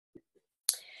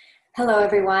Hello,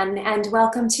 everyone, and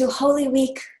welcome to Holy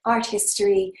Week Art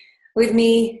History with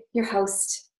me, your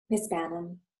host, Ms.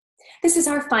 Banham. This is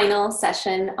our final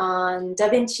session on Da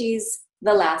Vinci's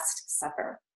The Last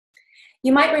Supper.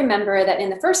 You might remember that in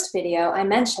the first video, I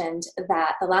mentioned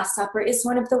that The Last Supper is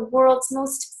one of the world's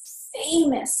most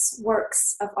famous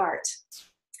works of art.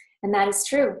 And that is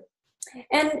true.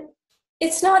 And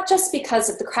it's not just because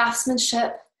of the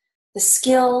craftsmanship, the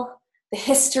skill, the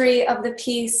history of the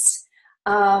piece,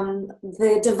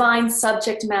 the divine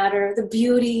subject matter, the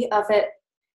beauty of it.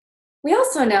 We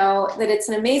also know that it's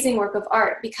an amazing work of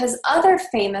art because other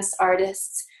famous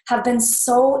artists have been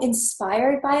so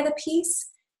inspired by the piece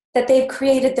that they've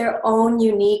created their own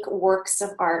unique works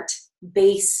of art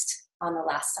based on the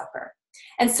Last Supper.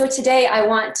 And so today I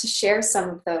want to share some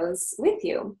of those with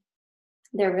you.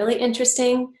 They're really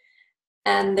interesting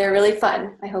and they're really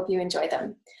fun. I hope you enjoy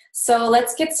them. So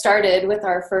let's get started with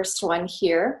our first one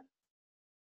here.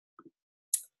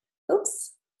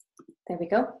 Oops, there we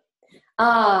go.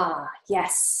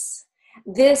 Yes.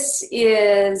 This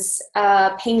is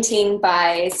a painting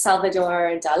by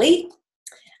Salvador Dali.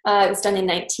 It was done in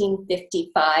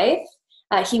 1955.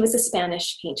 He was a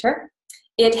Spanish painter.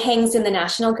 It hangs in the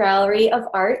National Gallery of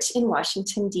Art in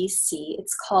Washington, D.C.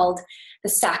 It's called The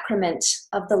Sacrament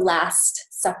of the Last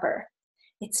Supper.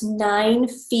 It's 9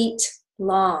 feet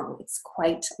long. It's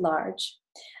quite large.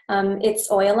 It's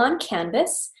oil on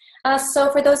canvas.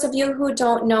 So for those of you who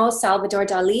don't know Salvador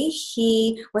Dali,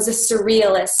 he was a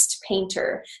surrealist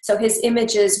painter. So his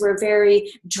images were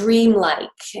very dreamlike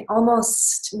and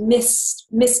almost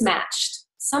mismatched,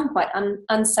 somewhat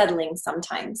unsettling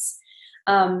sometimes.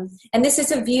 And this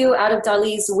is a view out of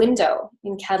Dali's window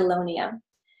in Catalonia.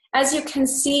 As you can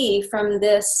see from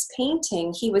this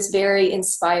painting, he was very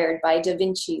inspired by Da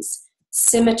Vinci's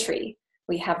symmetry.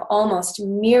 We have almost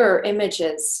mirror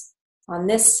images on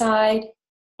this side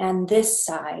and this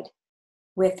side,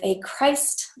 with a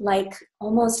Christ-like,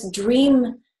 almost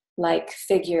dream-like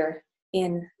figure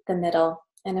in the middle.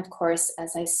 And of course,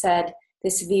 as I said,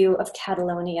 this view of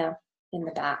Catalonia in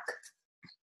the back.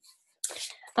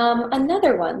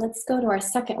 Another one, let's go to our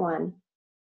second one.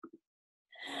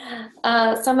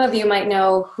 Some of you might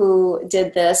know who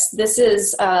did this. This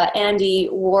is Andy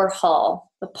Warhol,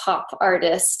 the pop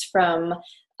artist from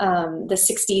the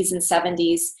 60s and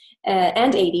 70s.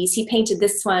 And 80s. He painted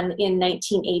this one in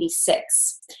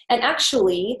 1986. And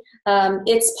actually,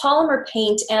 it's polymer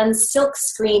paint and silk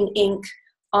screen ink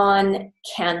on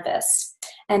canvas.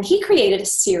 And he created a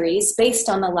series based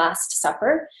on the Last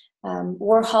Supper.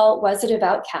 Warhol was a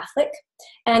devout Catholic,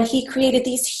 and he created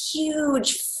these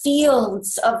huge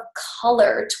fields of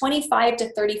color, 25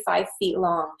 to 35 feet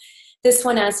long. This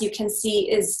one, as you can see,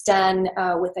 is done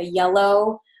with a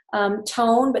yellow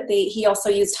tone, but he also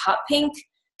used hot pink,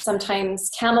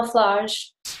 sometimes camouflage,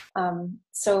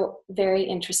 so very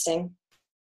interesting.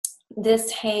 This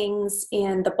hangs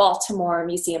in the Baltimore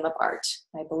Museum of Art,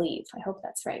 I believe. I hope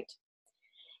that's right.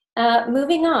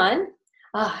 Moving on,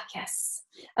 yes.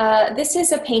 This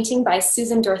is a painting by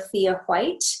Susan Dorothea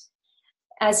White.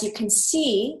 As you can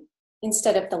see,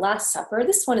 instead of the Last Supper,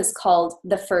 this one is called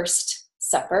The First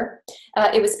Supper.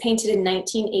 It was painted in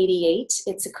 1988.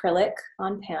 It's acrylic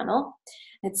on panel.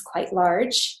 It's quite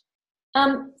large.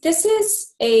 This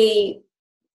is a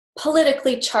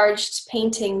politically charged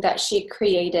painting that she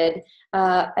created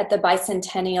at the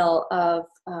bicentennial of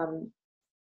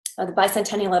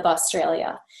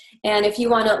Australia. And if you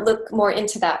want to look more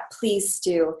into that, please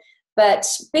do. But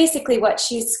basically what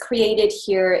she's created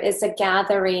here is a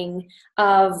gathering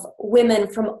of women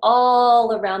from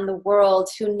all around the world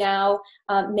who now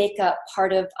make up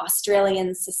part of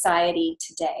Australian society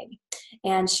today.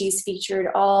 And she's featured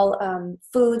all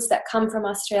foods that come from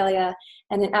Australia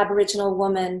and an Aboriginal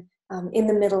woman in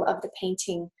the middle of the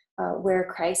painting where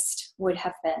Christ would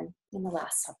have been in the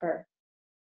Last Supper.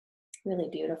 Really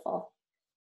beautiful.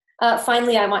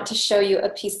 Finally, I want to show you a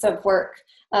piece of work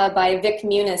by Vic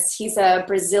Muniz. He's a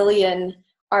Brazilian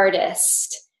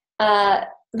artist.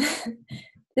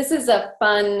 This is a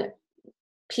fun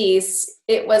piece.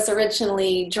 It was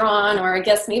originally drawn, or I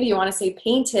guess maybe you want to say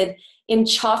painted, in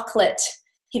chocolate.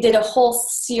 He did a whole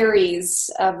series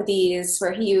of these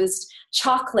where he used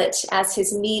chocolate as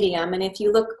his medium. And if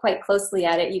you look quite closely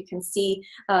at it, you can see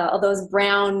all those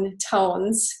brown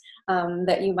tones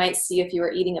that you might see if you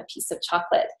were eating a piece of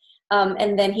chocolate.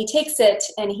 And then he takes it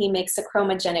and he makes a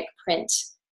chromogenic print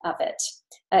of it.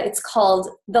 It's called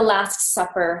The Last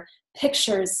Supper,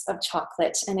 Pictures of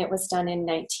Chocolate, and it was done in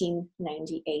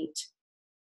 1998.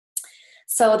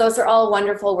 So those are all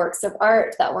wonderful works of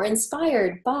art that were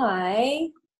inspired by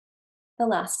the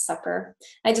Last Supper.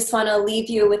 I just want to leave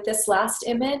you with this last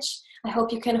image. I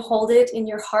hope you can hold it in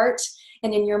your heart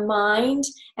and in your mind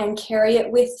and carry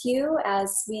it with you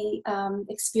as we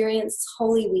experience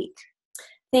Holy Week.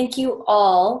 Thank you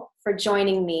all for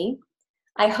joining me.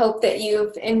 I hope that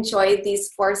you've enjoyed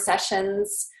these 4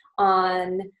 sessions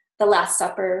on The Last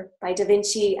Supper by Da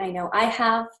Vinci. I know I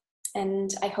have,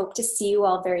 and I hope to see you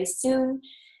all very soon.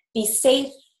 Be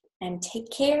safe and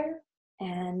take care,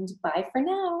 and bye for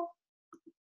now.